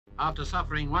After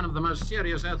suffering one of the most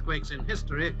serious earthquakes in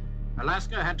history,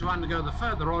 Alaska had to undergo the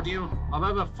further ordeal of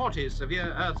over 40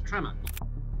 severe earth tremors.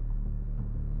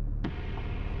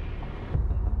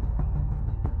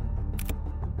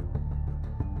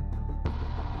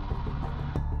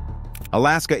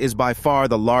 Alaska is by far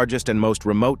the largest and most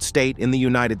remote state in the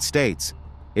United States.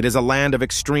 It is a land of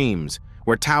extremes,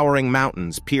 where towering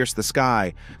mountains pierce the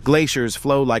sky, glaciers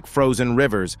flow like frozen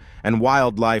rivers, and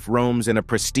wildlife roams in a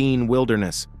pristine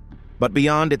wilderness. But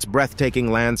beyond its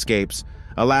breathtaking landscapes,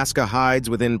 Alaska hides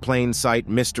within plain sight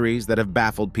mysteries that have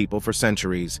baffled people for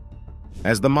centuries.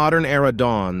 As the modern era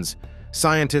dawns,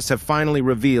 scientists have finally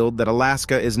revealed that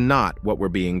Alaska is not what we're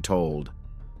being told.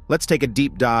 Let's take a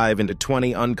deep dive into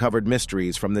 20 uncovered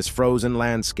mysteries from this frozen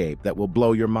landscape that will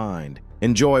blow your mind.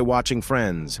 Enjoy watching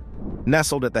Friends.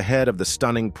 Nestled at the head of the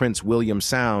stunning Prince William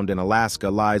Sound in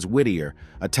Alaska lies Whittier,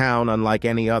 a town unlike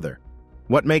any other.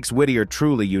 What makes Whittier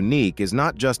truly unique is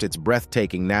not just its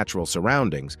breathtaking natural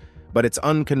surroundings, but its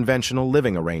unconventional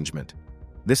living arrangement.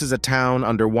 This is a town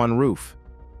under one roof.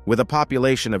 With a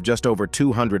population of just over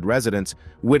 200 residents,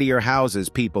 Whittier houses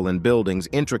people in buildings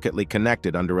intricately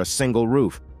connected under a single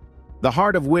roof. The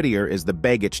heart of Whittier is the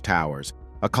Begich Towers,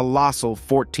 a colossal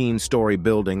 14-story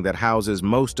building that houses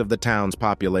most of the town's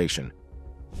population.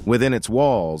 Within its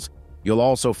walls, you'll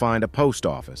also find a post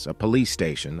office, a police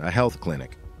station, a health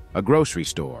clinic, a grocery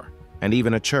store, and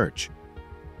even a church.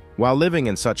 While living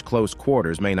in such close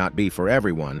quarters may not be for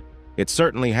everyone, it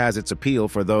certainly has its appeal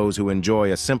for those who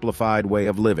enjoy a simplified way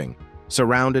of living,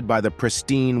 surrounded by the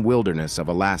pristine wilderness of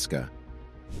Alaska.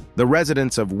 The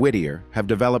residents of Whittier have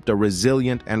developed a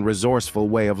resilient and resourceful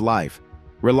way of life,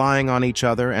 relying on each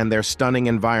other and their stunning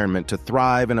environment to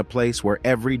thrive in a place where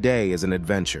every day is an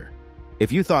adventure.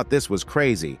 If you thought this was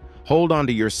crazy, hold on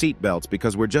to your seatbelts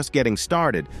because we're just getting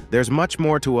started. There's much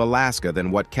more to Alaska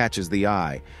than what catches the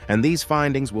eye, and these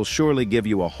findings will surely give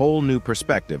you a whole new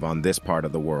perspective on this part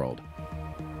of the world.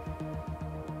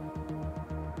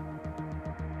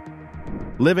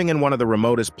 Living in one of the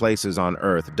remotest places on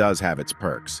Earth does have its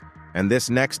perks, and this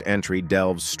next entry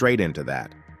delves straight into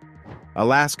that.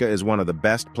 Alaska is one of the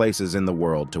best places in the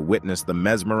world to witness the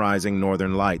mesmerizing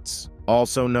northern lights,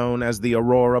 also known as the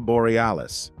aurora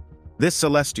borealis. This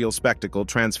celestial spectacle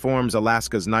transforms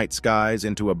Alaska's night skies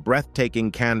into a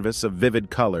breathtaking canvas of vivid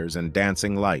colors and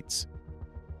dancing lights.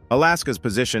 Alaska's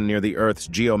position near the Earth's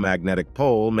geomagnetic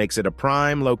pole makes it a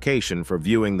prime location for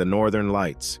viewing the northern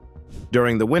lights.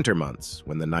 During the winter months,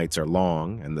 when the nights are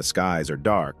long and the skies are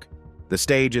dark, the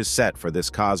stage is set for this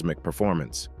cosmic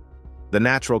performance. The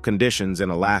natural conditions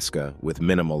in Alaska, with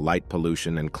minimal light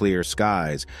pollution and clear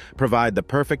skies, provide the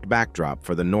perfect backdrop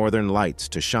for the northern lights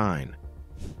to shine.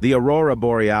 The aurora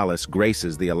borealis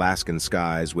graces the Alaskan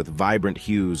skies with vibrant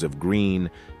hues of green,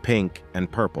 pink,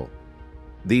 and purple.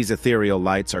 These ethereal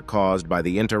lights are caused by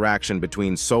the interaction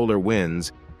between solar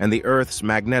winds and the Earth's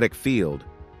magnetic field,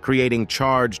 creating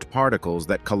charged particles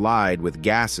that collide with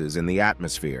gases in the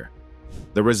atmosphere.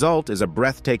 The result is a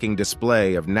breathtaking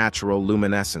display of natural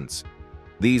luminescence.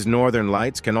 These northern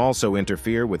lights can also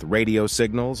interfere with radio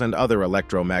signals and other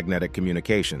electromagnetic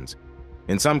communications.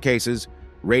 In some cases,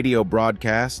 radio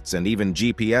broadcasts and even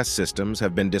GPS systems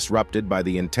have been disrupted by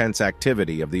the intense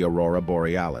activity of the aurora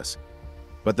borealis.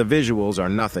 But the visuals are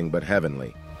nothing but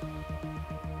heavenly.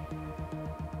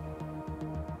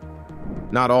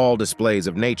 Not all displays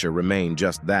of nature remain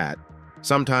just that.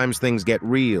 Sometimes things get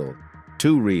real,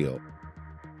 too real.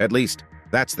 At least,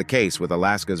 that's the case with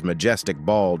Alaska's majestic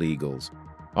bald eagles.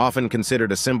 Often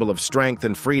considered a symbol of strength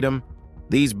and freedom,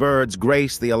 these birds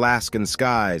grace the Alaskan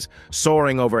skies,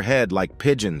 soaring overhead like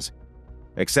pigeons.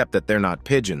 Except that they're not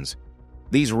pigeons.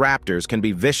 These raptors can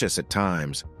be vicious at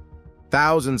times.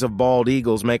 Thousands of bald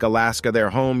eagles make Alaska their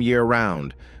home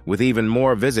year-round, with even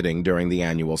more visiting during the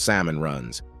annual salmon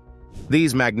runs.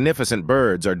 These magnificent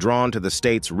birds are drawn to the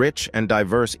state's rich and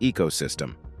diverse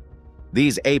ecosystem.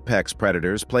 These apex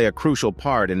predators play a crucial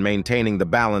part in maintaining the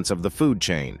balance of the food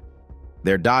chain.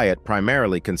 Their diet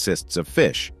primarily consists of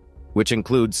fish, which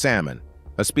includes salmon,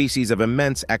 a species of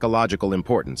immense ecological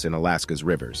importance in Alaska's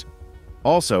rivers.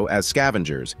 Also, as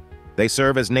scavengers, they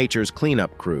serve as nature's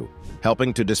cleanup crew,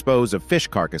 helping to dispose of fish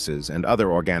carcasses and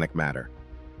other organic matter.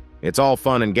 It's all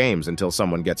fun and games until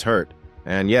someone gets hurt,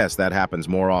 and yes, that happens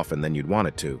more often than you'd want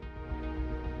it to.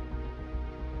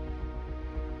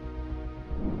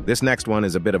 This next one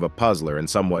is a bit of a puzzler and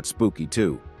somewhat spooky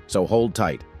too, so hold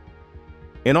tight.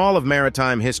 In all of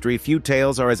maritime history, few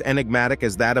tales are as enigmatic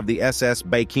as that of the SS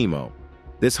Baikimo.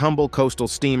 This humble coastal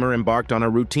steamer embarked on a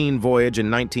routine voyage in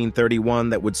 1931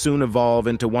 that would soon evolve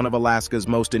into one of Alaska's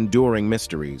most enduring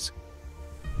mysteries.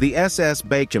 The SS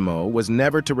Baikimo was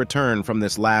never to return from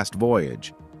this last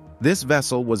voyage. This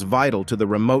vessel was vital to the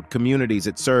remote communities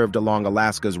it served along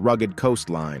Alaska's rugged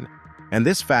coastline, and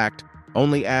this fact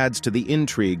only adds to the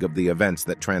intrigue of the events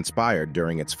that transpired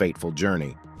during its fateful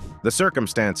journey. The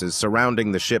circumstances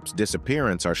surrounding the ship's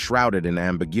disappearance are shrouded in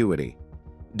ambiguity.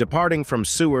 Departing from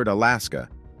Seward, Alaska,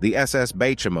 the SS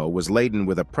Bachimo was laden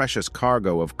with a precious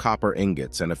cargo of copper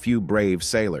ingots and a few brave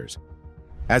sailors.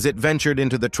 As it ventured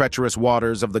into the treacherous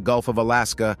waters of the Gulf of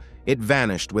Alaska, it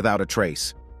vanished without a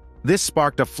trace. This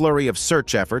sparked a flurry of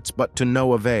search efforts, but to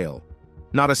no avail.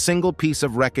 Not a single piece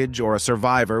of wreckage or a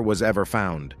survivor was ever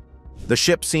found. The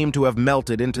ship seemed to have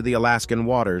melted into the Alaskan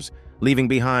waters, leaving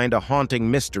behind a haunting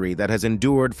mystery that has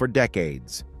endured for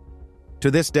decades. To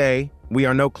this day, we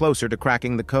are no closer to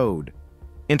cracking the code.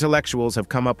 Intellectuals have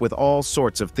come up with all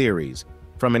sorts of theories,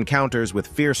 from encounters with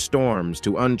fierce storms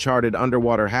to uncharted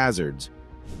underwater hazards,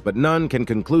 but none can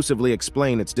conclusively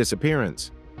explain its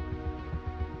disappearance.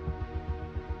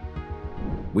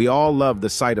 We all love the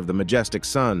sight of the majestic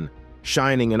sun,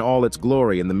 shining in all its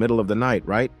glory in the middle of the night,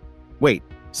 right? Wait,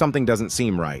 something doesn't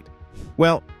seem right.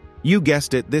 Well, you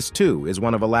guessed it, this too is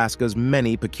one of Alaska's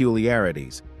many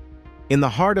peculiarities. In the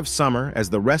heart of summer, as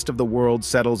the rest of the world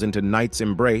settles into night's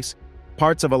embrace,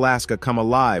 parts of Alaska come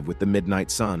alive with the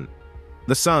midnight sun.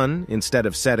 The sun, instead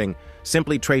of setting,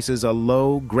 simply traces a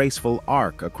low, graceful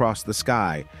arc across the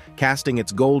sky, casting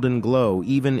its golden glow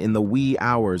even in the wee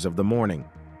hours of the morning.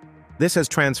 This has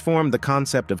transformed the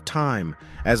concept of time,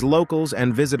 as locals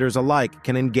and visitors alike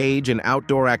can engage in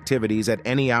outdoor activities at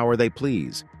any hour they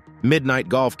please. Midnight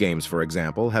golf games, for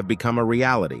example, have become a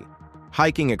reality.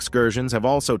 Hiking excursions have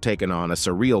also taken on a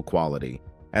surreal quality,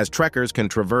 as trekkers can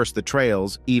traverse the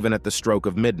trails even at the stroke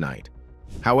of midnight.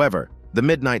 However, the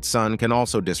midnight sun can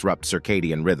also disrupt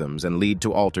circadian rhythms and lead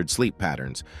to altered sleep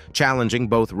patterns, challenging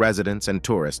both residents and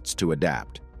tourists to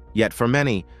adapt. Yet for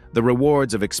many, the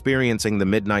rewards of experiencing the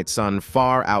midnight sun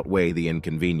far outweigh the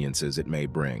inconveniences it may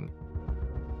bring.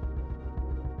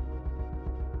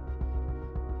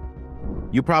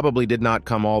 You probably did not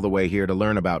come all the way here to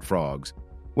learn about frogs.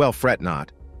 Well, fret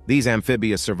not. These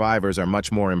amphibious survivors are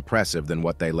much more impressive than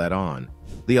what they let on.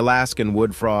 The Alaskan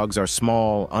wood frogs are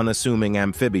small, unassuming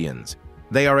amphibians.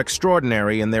 They are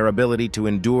extraordinary in their ability to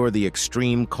endure the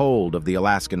extreme cold of the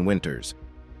Alaskan winters.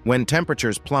 When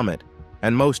temperatures plummet,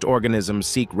 and most organisms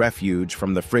seek refuge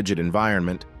from the frigid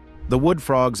environment, the wood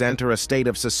frogs enter a state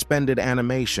of suspended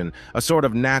animation, a sort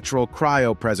of natural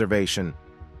cryopreservation.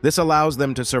 This allows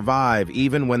them to survive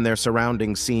even when their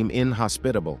surroundings seem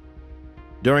inhospitable.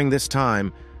 During this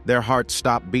time, their hearts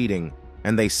stop beating,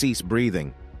 and they cease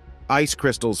breathing. Ice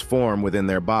crystals form within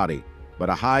their body, but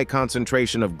a high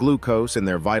concentration of glucose in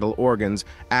their vital organs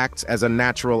acts as a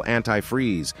natural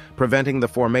antifreeze, preventing the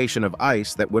formation of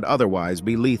ice that would otherwise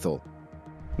be lethal.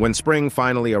 When spring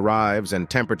finally arrives and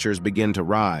temperatures begin to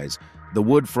rise, the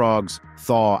wood frogs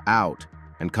thaw out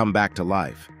and come back to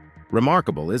life.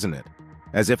 Remarkable, isn't it?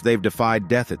 As if they've defied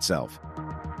death itself.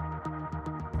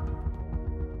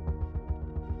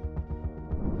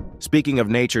 Speaking of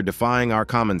nature defying our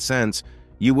common sense,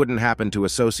 you wouldn't happen to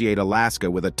associate Alaska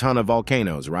with a ton of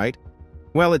volcanoes, right?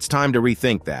 Well, it's time to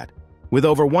rethink that. With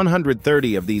over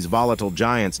 130 of these volatile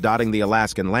giants dotting the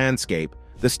Alaskan landscape,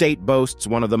 the state boasts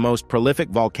one of the most prolific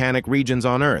volcanic regions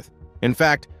on Earth. In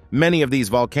fact, many of these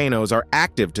volcanoes are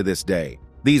active to this day.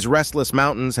 These restless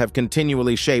mountains have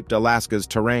continually shaped Alaska's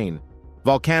terrain.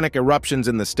 Volcanic eruptions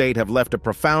in the state have left a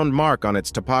profound mark on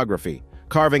its topography,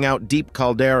 carving out deep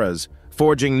calderas,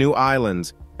 forging new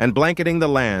islands, and blanketing the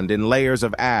land in layers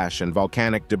of ash and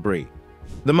volcanic debris.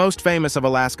 The most famous of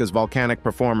Alaska's volcanic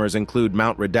performers include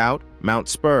Mount Redoubt, Mount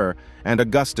Spur, and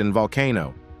Augustin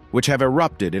Volcano, which have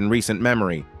erupted in recent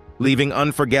memory, leaving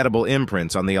unforgettable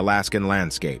imprints on the Alaskan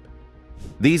landscape.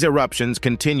 These eruptions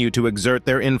continue to exert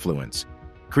their influence,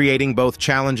 creating both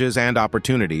challenges and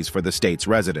opportunities for the state's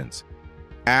residents.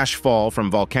 Ash fall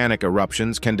from volcanic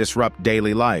eruptions can disrupt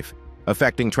daily life,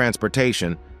 affecting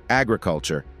transportation,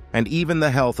 agriculture, and even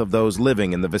the health of those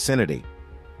living in the vicinity.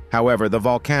 However, the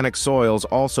volcanic soils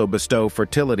also bestow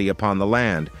fertility upon the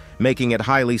land, making it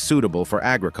highly suitable for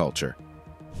agriculture.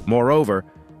 Moreover,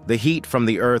 the heat from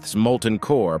the Earth's molten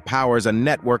core powers a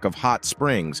network of hot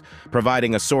springs,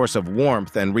 providing a source of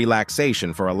warmth and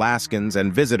relaxation for Alaskans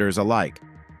and visitors alike.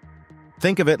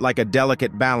 Think of it like a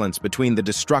delicate balance between the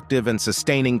destructive and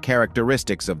sustaining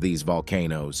characteristics of these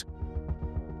volcanoes.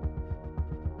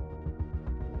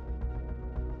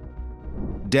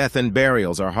 Death and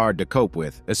burials are hard to cope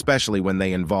with, especially when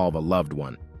they involve a loved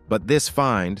one. But this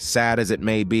find, sad as it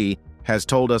may be, has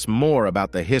told us more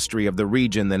about the history of the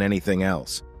region than anything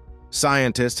else.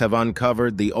 Scientists have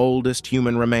uncovered the oldest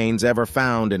human remains ever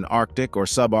found in Arctic or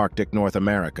subarctic North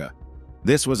America.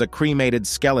 This was a cremated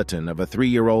skeleton of a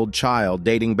 3-year-old child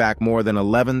dating back more than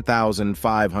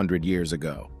 11,500 years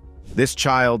ago. This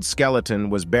child's skeleton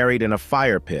was buried in a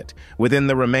fire pit within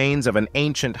the remains of an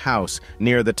ancient house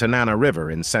near the Tanana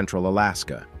River in central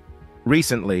Alaska.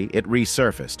 Recently, it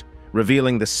resurfaced,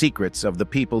 revealing the secrets of the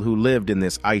people who lived in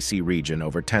this icy region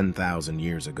over 10,000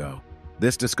 years ago.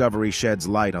 This discovery sheds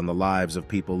light on the lives of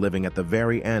people living at the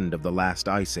very end of the last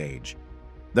ice age.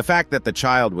 The fact that the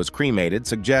child was cremated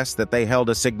suggests that they held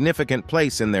a significant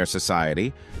place in their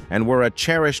society and were a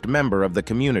cherished member of the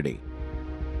community.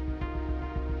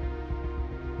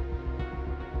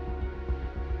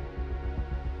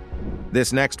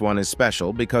 This next one is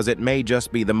special because it may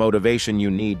just be the motivation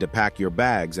you need to pack your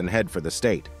bags and head for the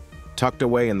state. Tucked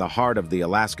away in the heart of the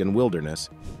Alaskan wilderness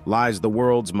lies the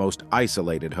world's most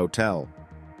isolated hotel.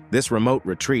 This remote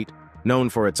retreat, known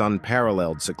for its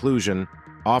unparalleled seclusion,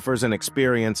 offers an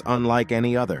experience unlike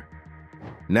any other.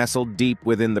 Nestled deep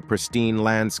within the pristine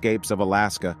landscapes of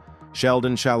Alaska,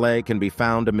 Sheldon Chalet can be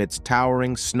found amidst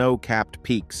towering snow-capped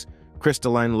peaks,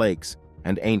 crystalline lakes,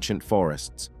 and ancient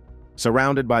forests.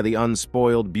 Surrounded by the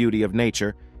unspoiled beauty of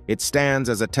nature, it stands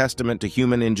as a testament to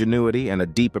human ingenuity and a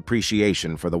deep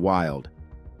appreciation for the wild.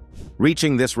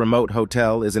 Reaching this remote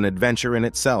hotel is an adventure in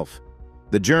itself.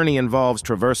 The journey involves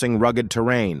traversing rugged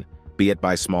terrain, be it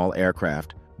by small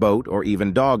aircraft, boat, or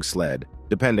even dog sled,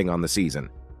 depending on the season.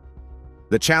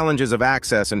 The challenges of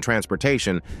access and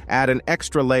transportation add an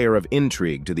extra layer of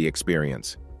intrigue to the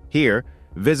experience. Here,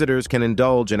 visitors can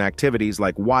indulge in activities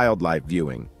like wildlife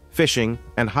viewing, fishing,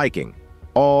 and hiking,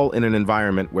 all in an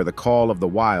environment where the call of the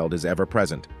wild is ever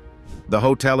present. The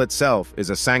hotel itself is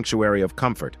a sanctuary of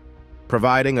comfort,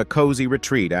 providing a cozy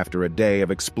retreat after a day of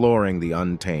exploring the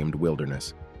untamed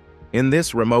wilderness. In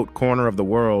this remote corner of the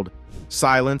world,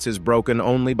 silence is broken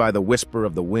only by the whisper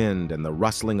of the wind and the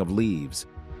rustling of leaves.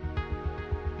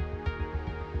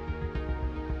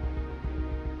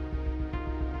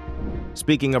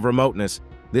 Speaking of remoteness,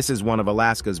 this is one of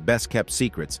Alaska's best-kept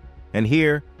secrets, and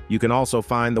here you can also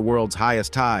find the world's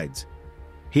highest tides.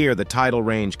 Here, the tidal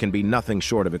range can be nothing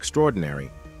short of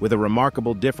extraordinary, with a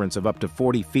remarkable difference of up to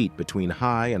 40 feet between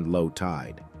high and low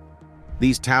tide.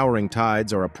 These towering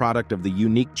tides are a product of the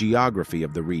unique geography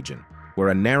of the region, where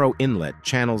a narrow inlet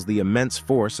channels the immense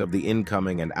force of the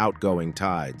incoming and outgoing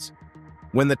tides.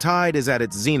 When the tide is at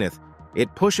its zenith,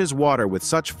 it pushes water with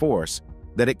such force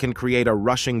that it can create a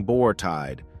rushing bore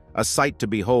tide, a sight to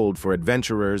behold for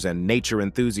adventurers and nature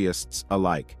enthusiasts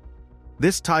alike.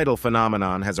 This tidal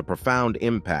phenomenon has a profound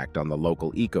impact on the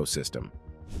local ecosystem.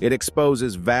 It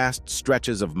exposes vast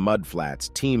stretches of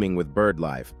mudflats teeming with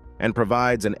birdlife and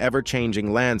provides an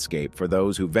ever-changing landscape for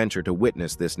those who venture to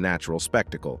witness this natural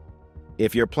spectacle.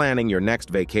 If you're planning your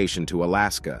next vacation to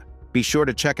Alaska, be sure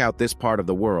to check out this part of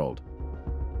the world.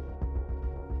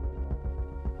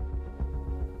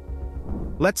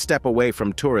 Let's step away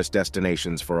from tourist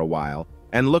destinations for a while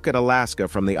and look at Alaska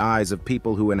from the eyes of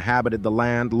people who inhabited the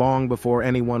land long before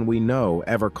anyone we know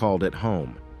ever called it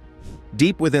home.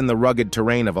 Deep within the rugged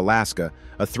terrain of Alaska,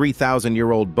 a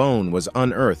 3,000-year-old bone was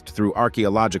unearthed through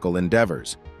archaeological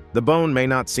endeavors. The bone may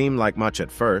not seem like much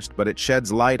at first, but it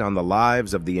sheds light on the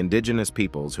lives of the indigenous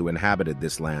peoples who inhabited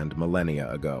this land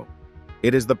millennia ago.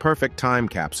 It is the perfect time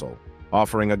capsule,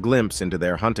 offering a glimpse into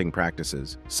their hunting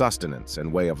practices, sustenance,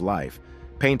 and way of life,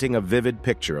 painting a vivid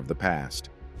picture of the past.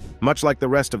 Much like the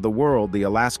rest of the world, the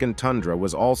Alaskan tundra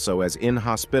was also as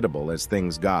inhospitable as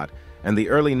things got, and the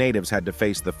early natives had to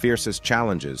face the fiercest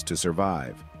challenges to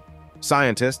survive.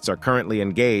 Scientists are currently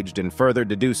engaged in further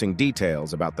deducing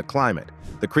details about the climate,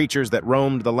 the creatures that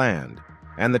roamed the land,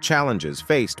 and the challenges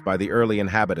faced by the early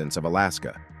inhabitants of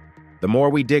Alaska. The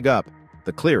more we dig up,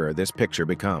 the clearer this picture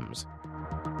becomes.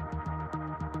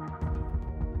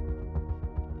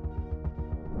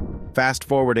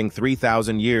 Fast-forwarding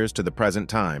 3,000 years to the present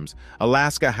times,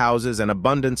 Alaska houses an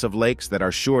abundance of lakes that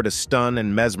are sure to stun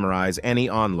and mesmerize any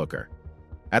onlooker.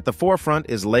 At the forefront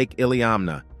is Lake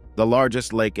Iliamna, the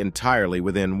largest lake entirely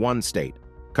within one state,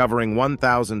 covering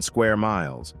 1,000 square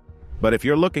miles. But if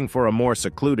you're looking for a more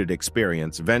secluded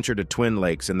experience, venture to Twin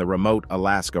Lakes in the remote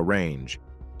Alaska Range.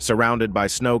 Surrounded by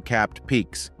snow-capped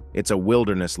peaks, it's a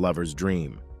wilderness lover's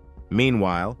dream.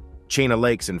 Meanwhile, Chena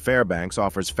Lakes in Fairbanks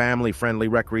offers family-friendly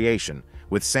recreation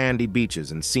with sandy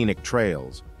beaches and scenic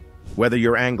trails. Whether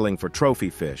you're angling for trophy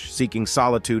fish, seeking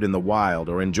solitude in the wild,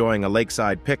 or enjoying a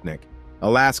lakeside picnic,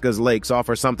 Alaska's lakes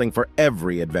offer something for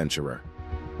every adventurer.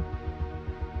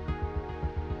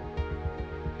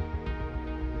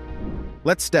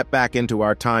 Let's step back into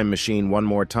our time machine one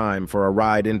more time for a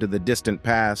ride into the distant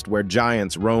past where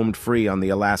giants roamed free on the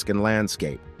Alaskan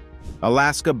landscape.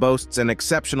 Alaska boasts an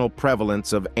exceptional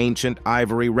prevalence of ancient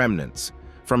ivory remnants,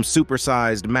 from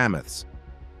supersized mammoths.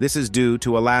 This is due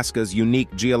to Alaska's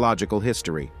unique geological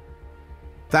history.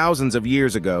 Thousands of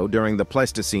years ago, during the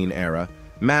Pleistocene era,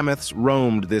 mammoths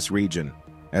roamed this region.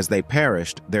 As they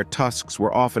perished, their tusks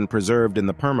were often preserved in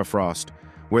the permafrost,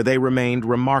 where they remained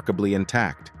remarkably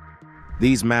intact.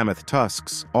 These mammoth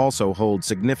tusks also hold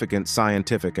significant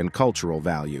scientific and cultural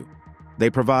value. They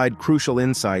provide crucial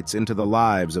insights into the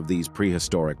lives of these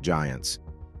prehistoric giants.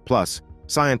 Plus,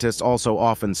 scientists also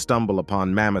often stumble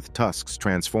upon mammoth tusks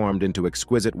transformed into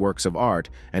exquisite works of art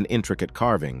and intricate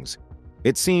carvings.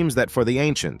 It seems that for the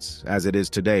ancients, as it is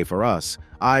today for us,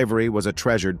 ivory was a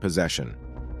treasured possession.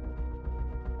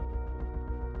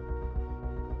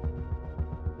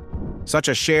 Such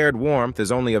a shared warmth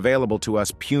is only available to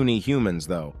us puny humans,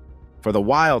 though. For the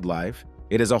wildlife,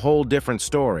 it is a whole different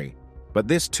story, but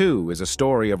this too is a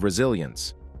story of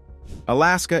resilience.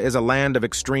 Alaska is a land of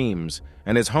extremes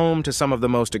and is home to some of the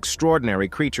most extraordinary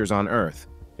creatures on Earth,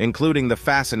 including the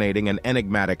fascinating and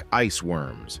enigmatic ice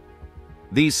worms.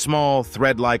 These small,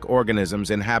 thread-like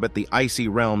organisms inhabit the icy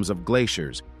realms of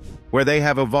glaciers, where they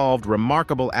have evolved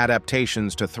remarkable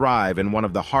adaptations to thrive in one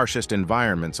of the harshest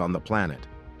environments on the planet.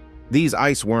 These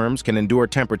ice worms can endure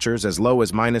temperatures as low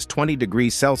as -20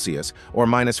 degrees Celsius or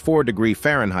 -4 degrees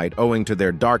Fahrenheit owing to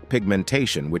their dark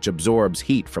pigmentation which absorbs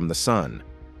heat from the sun.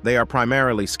 They are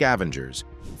primarily scavengers,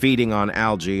 feeding on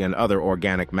algae and other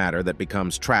organic matter that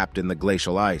becomes trapped in the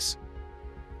glacial ice.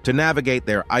 To navigate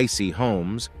their icy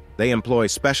homes, they employ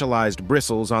specialized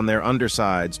bristles on their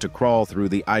undersides to crawl through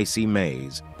the icy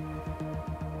maze.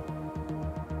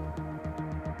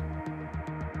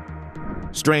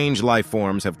 Strange life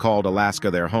forms have called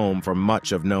Alaska their home for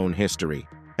much of known history,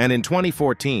 and in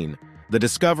 2014, the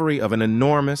discovery of an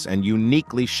enormous and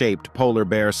uniquely shaped polar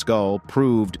bear skull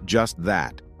proved just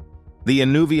that. The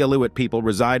Inuvialuit people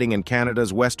residing in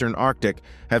Canada's Western Arctic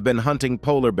have been hunting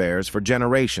polar bears for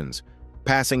generations,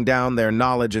 passing down their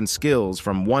knowledge and skills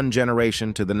from one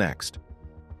generation to the next.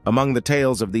 Among the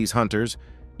tales of these hunters,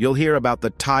 you'll hear about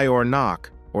the Tyornok,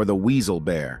 or the weasel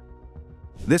bear.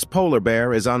 This polar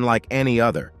bear is unlike any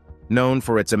other, known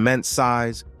for its immense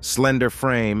size, slender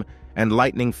frame, and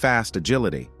lightning-fast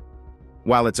agility.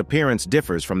 While its appearance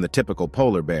differs from the typical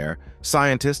polar bear,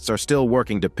 scientists are still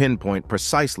working to pinpoint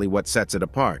precisely what sets it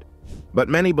apart. But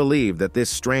many believe that this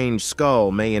strange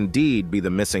skull may indeed be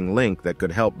the missing link that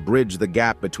could help bridge the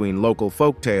gap between local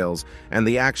folktales and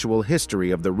the actual history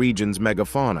of the region's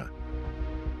megafauna.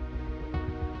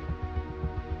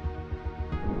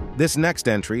 This next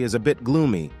entry is a bit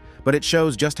gloomy, but it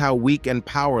shows just how weak and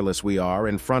powerless we are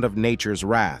in front of nature's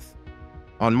wrath.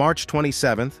 On March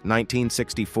 27,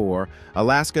 1964,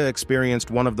 Alaska experienced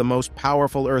one of the most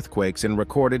powerful earthquakes in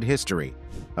recorded history,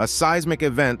 a seismic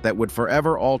event that would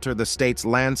forever alter the state's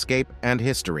landscape and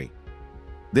history.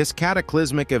 This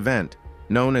cataclysmic event,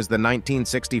 known as the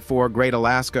 1964 Great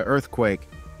Alaska Earthquake,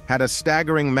 had a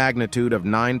staggering magnitude of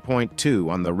 9.2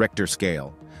 on the Richter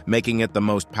scale, making it the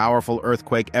most powerful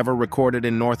earthquake ever recorded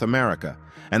in North America,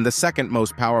 and the second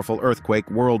most powerful earthquake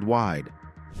worldwide.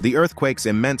 The earthquake's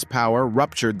immense power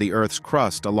ruptured the Earth's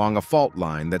crust along a fault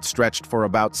line that stretched for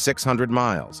about 600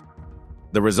 miles.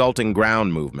 The resulting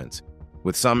ground movements,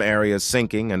 with some areas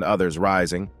sinking and others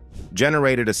rising,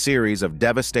 generated a series of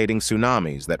devastating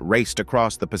tsunamis that raced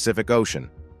across the Pacific Ocean,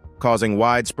 causing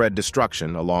widespread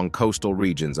destruction along coastal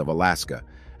regions of Alaska,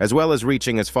 as well as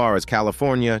reaching as far as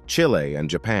California, Chile,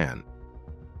 and Japan.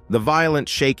 The violent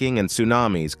shaking and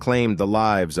tsunamis claimed the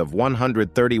lives of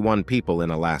 131 people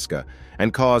in Alaska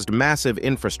and caused massive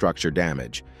infrastructure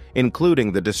damage,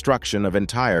 including the destruction of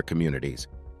entire communities.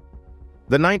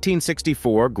 The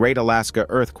 1964 Great Alaska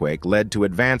Earthquake led to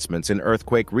advancements in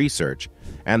earthquake research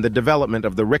and the development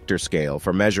of the Richter scale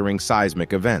for measuring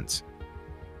seismic events.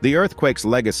 The earthquake's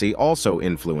legacy also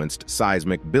influenced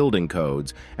seismic building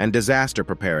codes and disaster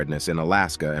preparedness in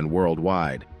Alaska and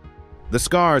worldwide. The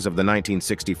scars of the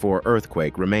 1964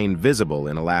 earthquake remain visible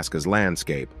in Alaska's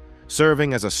landscape,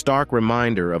 serving as a stark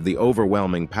reminder of the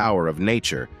overwhelming power of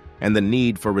nature and the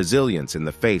need for resilience in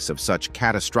the face of such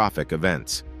catastrophic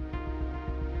events.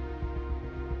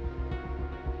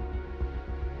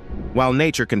 While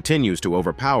nature continues to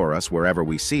overpower us wherever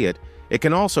we see it, it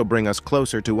can also bring us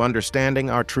closer to understanding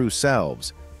our true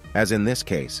selves, as in this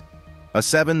case. A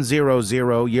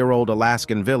 700-year-old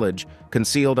Alaskan village,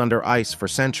 concealed under ice for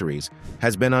centuries,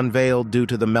 has been unveiled due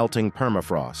to the melting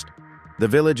permafrost. The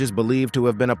village is believed to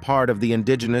have been a part of the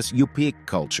indigenous Yupik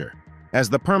culture. As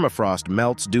the permafrost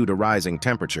melts due to rising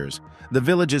temperatures, the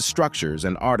village's structures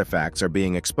and artifacts are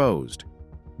being exposed.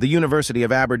 The University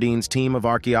of Aberdeen's team of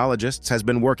archaeologists has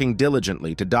been working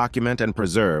diligently to document and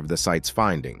preserve the site's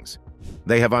findings.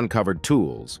 They have uncovered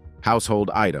tools,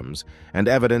 household items, and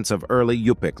evidence of early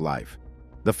Yupik life.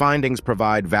 The findings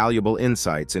provide valuable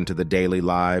insights into the daily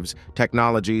lives,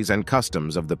 technologies, and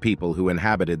customs of the people who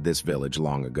inhabited this village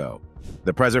long ago.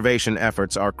 The preservation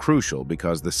efforts are crucial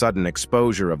because the sudden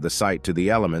exposure of the site to the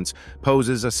elements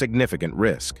poses a significant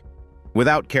risk.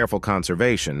 Without careful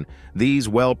conservation, these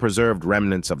well-preserved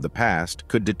remnants of the past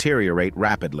could deteriorate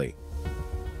rapidly.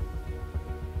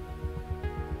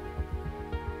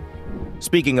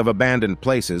 Speaking of abandoned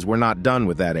places, we're not done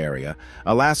with that area.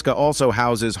 Alaska also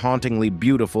houses hauntingly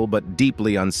beautiful but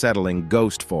deeply unsettling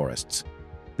ghost forests.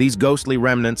 These ghostly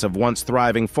remnants of once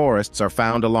thriving forests are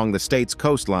found along the state's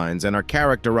coastlines and are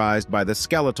characterized by the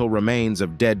skeletal remains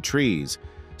of dead trees,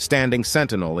 standing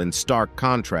sentinel in stark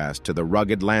contrast to the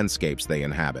rugged landscapes they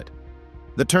inhabit.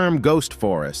 The term ghost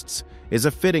forests is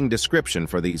a fitting description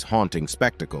for these haunting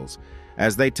spectacles,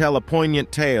 as they tell a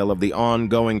poignant tale of the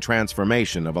ongoing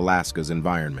transformation of Alaska's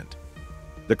environment.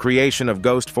 The creation of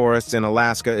ghost forests in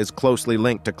Alaska is closely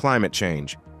linked to climate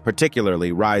change,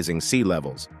 particularly rising sea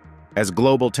levels. As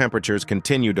global temperatures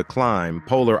continue to climb,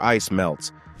 polar ice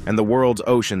melts, and the world's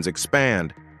oceans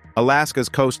expand, Alaska's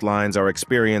coastlines are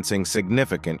experiencing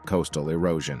significant coastal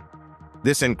erosion.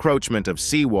 This encroachment of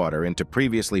seawater into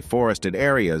previously forested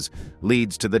areas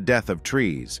leads to the death of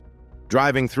trees.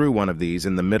 Driving through one of these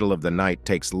in the middle of the night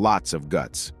takes lots of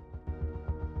guts.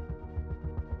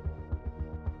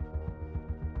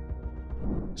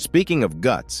 Speaking of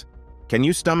guts, can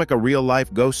you stomach a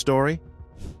real-life ghost story?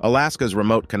 Alaska's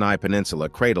remote Kenai Peninsula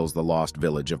cradles the lost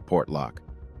village of Portlock.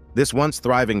 This once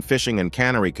thriving fishing and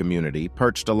cannery community,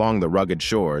 perched along the rugged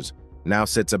shores, now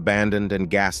sits abandoned and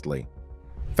ghastly.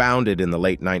 Founded in the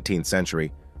late 19th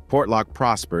century, Portlock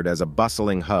prospered as a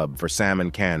bustling hub for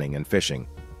salmon canning and fishing.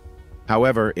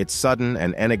 However, its sudden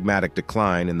and enigmatic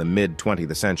decline in the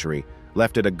mid-20th century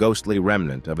left it a ghostly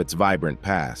remnant of its vibrant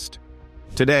past.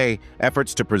 Today,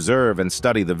 efforts to preserve and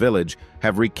study the village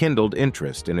have rekindled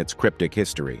interest in its cryptic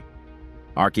history.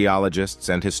 Archaeologists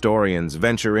and historians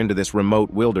venture into this remote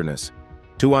wilderness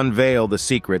to unveil the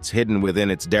secrets hidden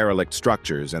within its derelict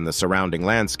structures and the surrounding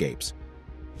landscapes.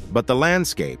 But the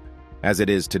landscape, as it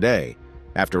is today,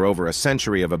 after over a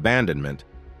century of abandonment,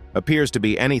 appears to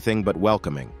be anything but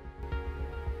welcoming.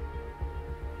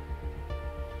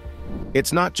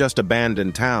 It's not just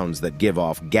abandoned towns that give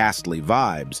off ghastly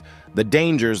vibes. The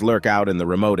dangers lurk out in the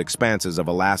remote expanses of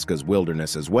Alaska's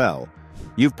wilderness as well.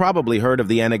 You've probably heard of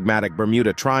the enigmatic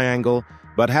Bermuda Triangle,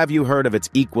 but have you heard of its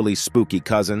equally spooky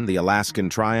cousin, the Alaskan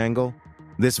Triangle?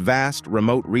 This vast,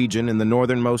 remote region in the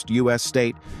northernmost U.S.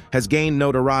 state has gained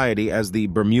notoriety as the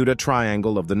Bermuda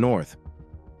Triangle of the North.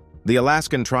 The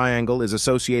Alaskan Triangle is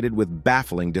associated with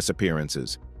baffling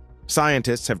disappearances.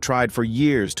 Scientists have tried for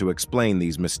years to explain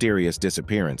these mysterious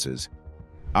disappearances.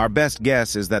 Our best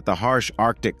guess is that the harsh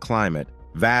Arctic climate,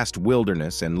 vast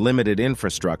wilderness, and limited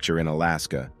infrastructure in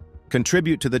Alaska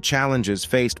contribute to the challenges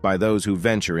faced by those who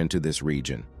venture into this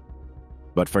region.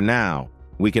 But for now,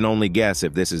 we can only guess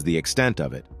if this is the extent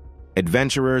of it.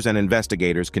 Adventurers and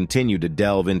investigators continue to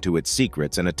delve into its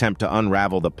secrets and attempt to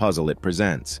unravel the puzzle it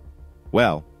presents.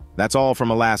 Well, that's all from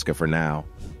Alaska for now,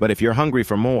 but if you're hungry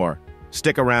for more,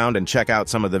 stick around and check out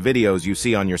some of the videos you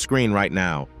see on your screen right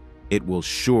now. It will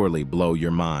surely blow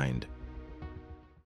your mind.